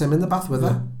she puts him in the bath with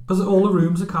her. Because all the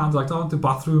rooms are kind of like that. The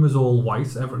bathroom is all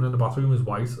white. Everything in the bathroom is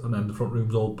white, and then the front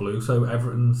room's all blue. So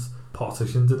everything's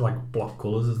partitioned in like block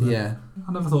colours, isn't it? Yeah.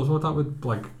 I never thought about that with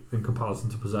like in comparison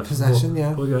to Possession. Possession,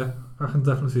 but yeah, I can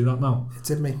definitely see that now. It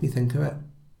did make me think of it.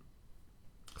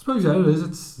 I suppose it is.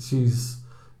 It's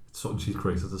something she's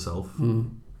created herself.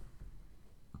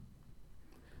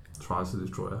 Tries to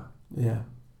destroy her. Yeah.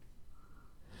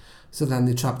 So then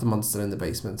they trap the monster in the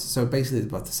basement. So basically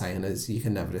what they're saying is you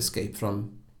can never escape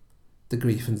from the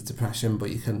grief and the depression,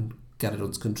 but you can get it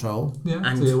under control. Yeah,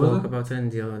 and talk about it and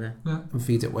deal with it. Yeah. And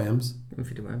feed it worms. And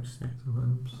feed it worms, yeah.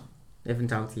 Worms. If in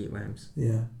doubt, eat worms.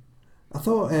 Yeah. I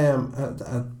thought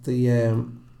at the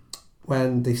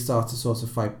when they start to sort of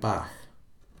fight back,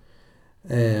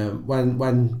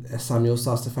 when Samuel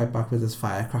starts to fight back with his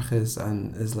firecrackers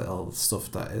and his little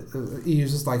stuff that he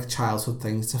uses like childhood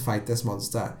things to fight this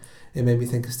monster, it made me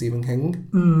think of Stephen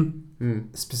King.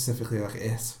 Specifically like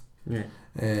It. Yeah.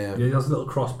 Yeah, he has a little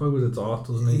crossbow with a dart,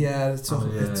 doesn't he? Yeah, it took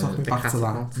me back to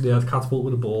that. Yeah, the catapult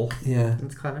with a ball. Yeah.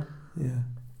 That's clever. Yeah.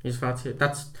 He's far too...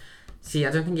 See,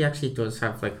 I don't think he actually does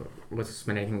have like what's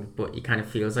anything, but he kind of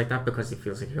feels like that because he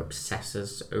feels like he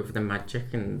obsesses over the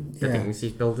magic and the things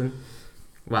he's building,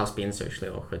 whilst being socially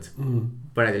awkward.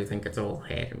 But I do think it's all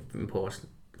here important,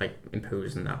 like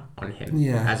imposing that on him,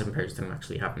 as opposed to him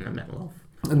actually having a mental health.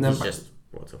 And then he's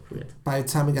just brought up weird. By the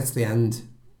time we get to the end,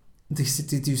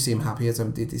 They do seem happier,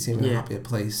 don't they? They seem in a happier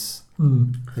place.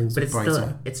 Things But are it's brighter.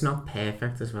 still, it's not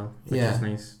perfect as well, which is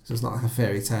nice. So it's not like a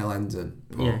fairy tale ending,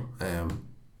 but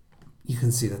you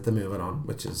can see that they're moving on,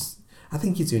 which is, I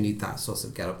think you do need that sort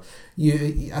of get up.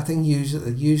 I think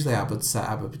usually I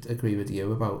would agree with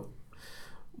you about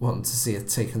wanting to see it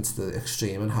taken to the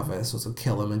extreme and have her sort of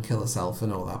kill him and kill herself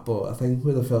and all that. But I think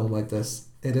with a film like this,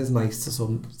 it is nice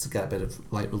to get a bit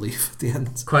of light relief at the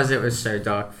end. Because it was so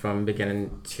dark from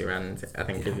beginning to end, I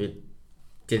think if you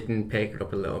didn't pick it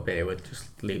up a little bit, it would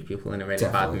just leave people in a really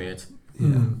bad mood.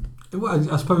 Yeah.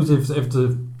 Well, I suppose if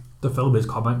the film is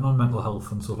commenting on mental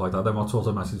health and stuff like that, then what sort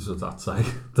of message does that say?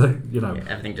 That, you know,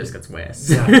 everything just gets worse.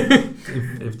 Yeah.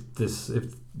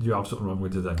 if you have something wrong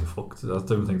with you, then you're fucked. I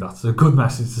don't think that's a good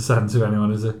message to send to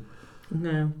anyone, is it?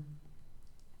 No.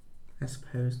 I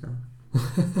suppose not.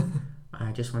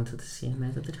 I just wanted to see him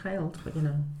murder the child, but you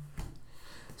know.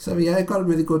 So yeah, it got a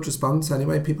really good response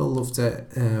anyway. People loved it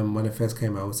when it first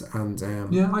came out, and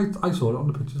I saw it on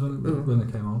the pictures when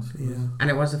it came out. Yeah, and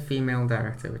it was a female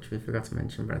director, which we forgot to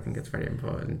mention, but I think it's very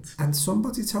important. And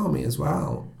somebody told me as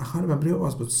well, I can't remember who it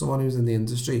was, but someone who's in the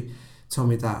industry told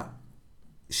me that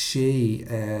she,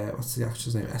 what's the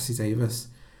actress name, Essie Davis,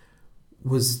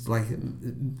 was like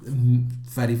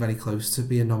very, very close to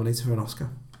being nominated for an Oscar.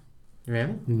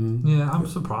 Really? Yeah, I'm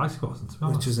surprised she wasn't.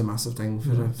 Which is a massive thing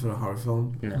for a horror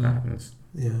film. Never happens.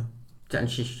 Yeah. And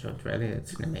she should, really.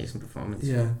 It's an amazing performance.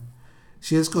 Yeah.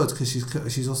 She is good because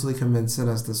she's also convincing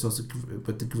as the sort of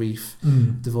with the grief,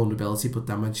 the vulnerability, but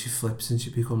then when she flips and she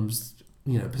becomes,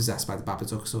 possessed by the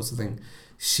Babadook sort of thing,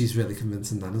 she's really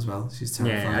convincing then as well. She's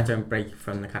terrifying. Yeah, I don't break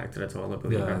from the character at all. I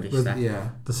believe every step. Yeah.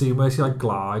 The scene where she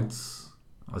glides,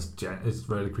 it's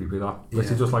really creepy. That where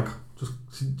she just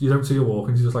you don't see her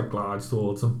walking. She just glides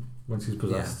towards him when she's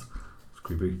possessed. Yeah. It's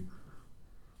creepy.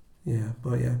 Yeah,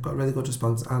 but got a really good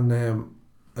response, and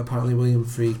apparently William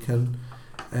Friedkin,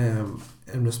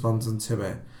 in responding to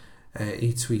it,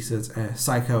 he tweeted,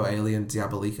 "Psycho, Alien,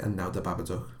 Diabolique, and now the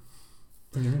Babadook."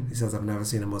 Mm-hmm. He says, "I've never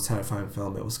seen a more terrifying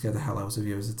film. It will scare the hell out of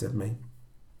you as it did me."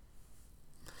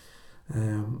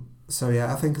 So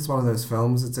yeah, I think it's one of those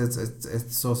films.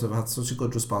 It sort of had such a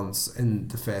good response in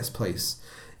the first place,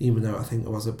 even though I think it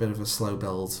was a bit of a slow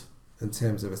build in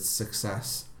terms of its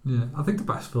success. Yeah, I think the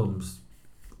best films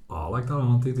are like that,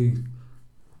 aren't they? They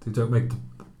don't make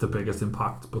the biggest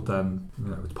impact, but then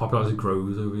its popularity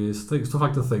grows over years. Stuff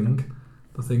like The Thing.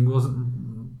 The Thing wasn't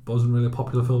really a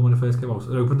popular film when it first came out. It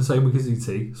opened the same week as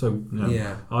E.T., so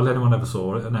hardly anyone ever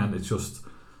saw it, and then it's just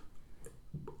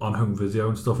on home video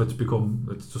and stuff. It's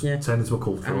just turned into a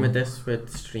cult film. And with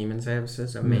streaming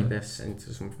services, I've made this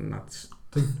into something that's.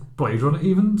 I think Blade Runner,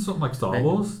 even something like Star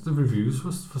Wars, the reviews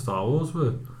for Star Wars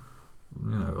were,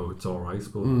 it's alright,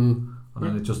 but and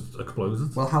then it just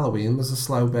exploded. Well, Halloween was a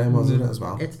slow burn, wasn't it, as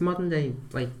well? It's modern day,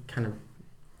 kind of,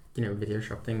 video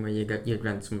shop thing where you'd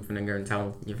rent something and go and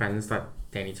tell your friends that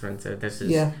they need to rent it. This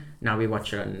is now we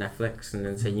watch it on Netflix, and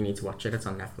then say you need to watch it. It's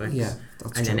on Netflix. Yeah,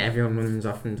 that's and true. then everyone runs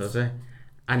off and does it.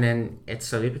 And then it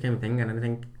slowly became a thing, and I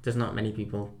think there's not many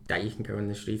people that you can go in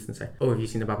the streets and say, "Oh, have you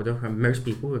seen the Babadook?" And most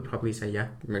people would probably say, "Yeah."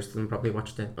 Most of them probably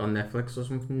watched it on Netflix or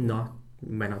something, not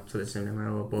went up to the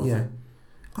cinema or bought it.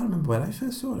 I can't remember when I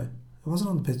first saw it. It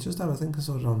wasn't on the pictures though. I think I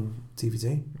saw it on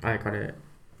DVD.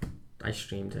 I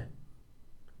streamed it.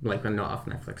 Not off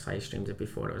Netflix. I streamed it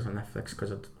before it was on Netflix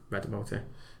because I'd read about it.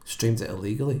 Streamed it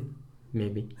illegally?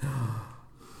 Maybe.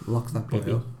 Lock that boy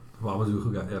up. What was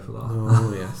you get here for that?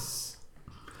 Oh yes.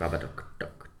 Babadook,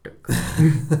 duck, duck.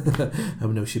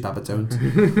 Oh no, she Baba don't.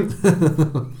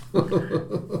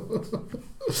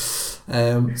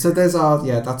 So that's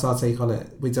our take on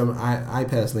it. We don't. I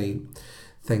personally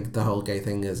think the whole gay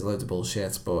thing is a load of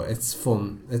bullshit, but it's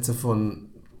fun. It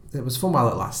was fun while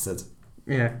it lasted.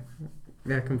 Yeah,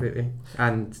 completely.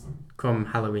 And come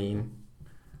Halloween,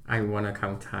 I want to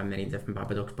count how many different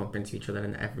Babadooks bump into each other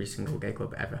in every single gay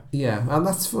club ever. Yeah, and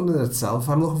that's fun in itself.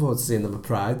 I'm looking forward to seeing them at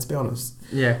Pride, to be honest.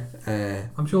 Yeah.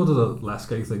 I'm sure there are less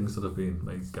gay things that have been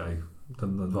made gay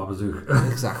than the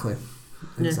Babadook. Exactly.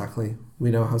 Yeah.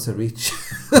 We know how to reach.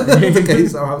 The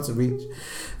gays know how to reach.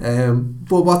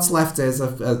 But what's left is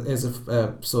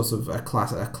a sort of a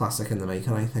classic in the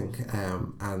making, I think.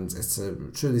 And it's a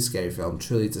truly scary film,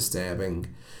 truly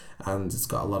disturbing. And it's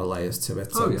got a lot of layers to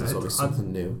it, so there's always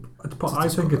something new. I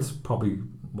think it's probably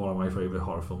one of my favourite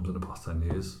horror films in the past 10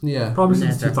 years. Yeah. Probably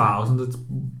since 2000, it's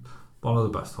one of the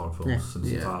best horror films since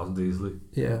 2000 easily.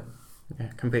 Yeah. Yeah,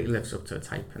 completely lives up to its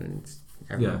hype and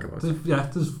everything about it.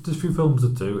 There's a few films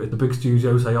that do. The big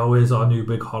studios say, "Oh, here's our new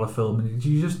big horror film," and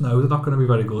you just know they're not going to be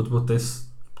very good. But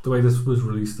the way this was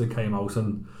released, it came out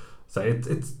and So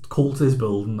it's cult is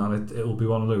building, and it will be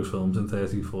one of those films in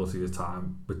 30, 40 years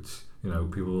time, which, you know,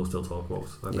 people will still talk about.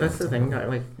 That's the thing,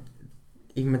 like,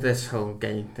 even with this whole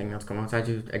gay thing that's come out, I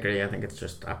do agree, I think it's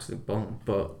just absolute bunk,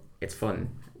 but it's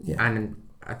fun. Yeah. And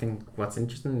I think what's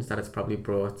interesting is that it's probably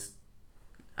brought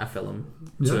a film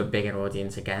to a bigger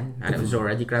audience again, and it was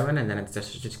already growing, and then it's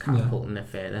just catapulting it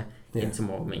further into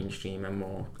more mainstream and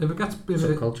more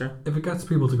subculture. If it gets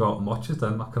people to go out and watch it,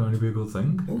 then that can only be a good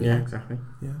thing. Yeah, exactly.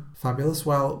 Yeah, fabulous.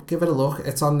 Well, give it a look.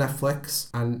 It's on Netflix,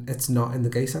 and it's not in the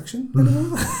gay section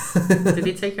anymore. Did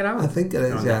he take it out? I think it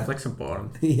is. Yeah, Netflix are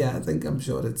boring. Yeah, I'm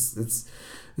sure it's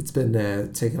been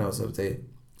taken out of the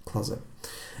closet.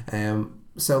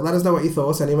 So let us know what you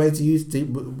thought. Anyway,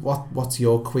 what's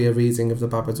your queer reading of the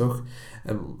Babadook?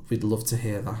 We'd love to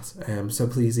hear that. So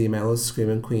please email us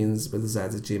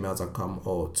screamingqueens@gmail.com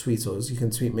or tweet us. You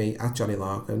can tweet me at Johnny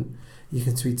Larkin. You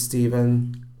can tweet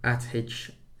Stephen at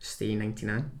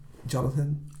HST99.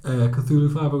 Jonathan Cthulhu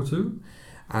 502.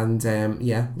 And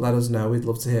let us know. We'd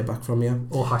love to hear back from you.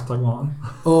 Or #Martin.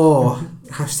 Or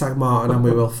 #Martin, and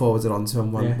we will forward it on to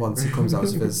him once he comes out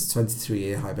of his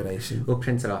 23-year hibernation. We'll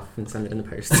print it off and send it in the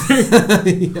post.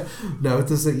 No, it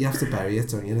doesn't. You have to bury it,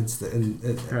 don't you? It's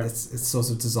sort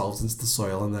of dissolved into the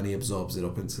soil, and then he absorbs it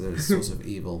up into this sort of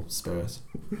evil spirit,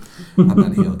 and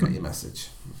then he'll get your message.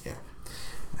 Yeah.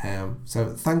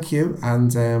 So thank you,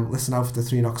 and listen out for the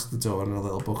 3 knocks at the door and a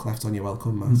little book left on your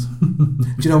welcome mat.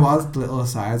 Do you know what? Little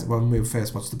aside, when we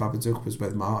first watched the Babadook was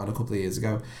with Martin a couple of years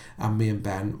ago, and me and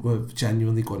Ben were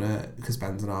genuinely gonna, because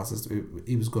Ben's an artist,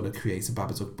 he was gonna create a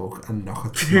Babadook book and knock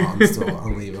at Martin's door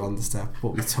and leave it on the step,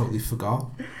 but we totally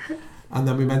forgot. And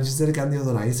then we mentioned it again the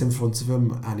other night in front of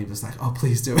him, and he was like, "Oh,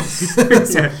 please do it."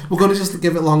 So we're going to just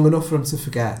give it long enough for him to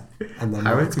forget. And then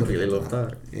I would completely love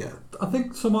that. Yeah. I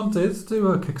think someone did do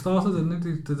a Kickstarter, didn't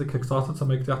they? Did a Kickstarter to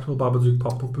make the actual Babadook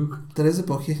pop-up book. There is a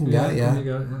book you can get, Oh my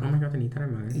god, I need that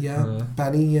in mind. Yeah,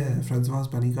 Benny, a friend of ours,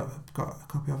 Benny got a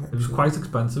copy of it. It was quite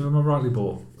expensive, if I rightly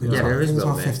bought. It was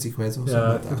about 50 quid or something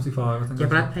like that. 55, I think. Yeah,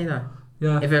 but I'd pay that.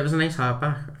 Yeah. If it was a nice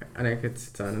hardback, and I could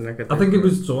sit down and I could... I think it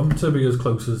was done to be as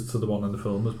close as to the one in the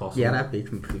film as possible. Yeah, that'd be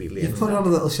completely... You put it on a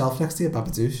little shelf next to your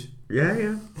Babadoosh.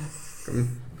 Yeah.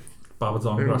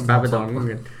 Babadong.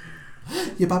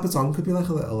 Your Babadong could be like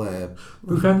a little...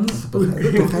 bookends.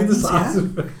 Bookends,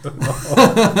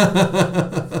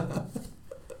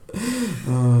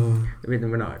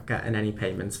 We're not getting any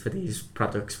payments for these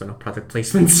products. We're not product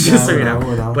placements, just so you know.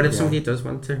 No, but if somebody does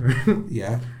want to,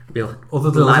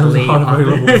 we'll gladly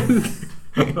available.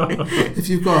 If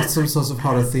you've got some sort of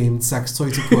horror-themed sex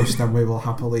toy to push, then we will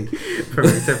happily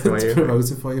promote it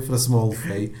for you for a small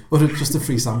fee, or just a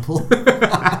free sample.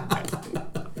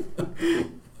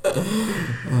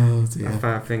 Oh dear. A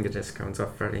 5-finger discount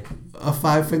off Freddy. A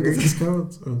 5-finger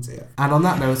discount? Oh dear. And on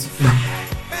that note,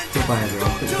 goodbye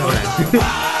everyone.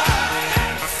 Goodbye.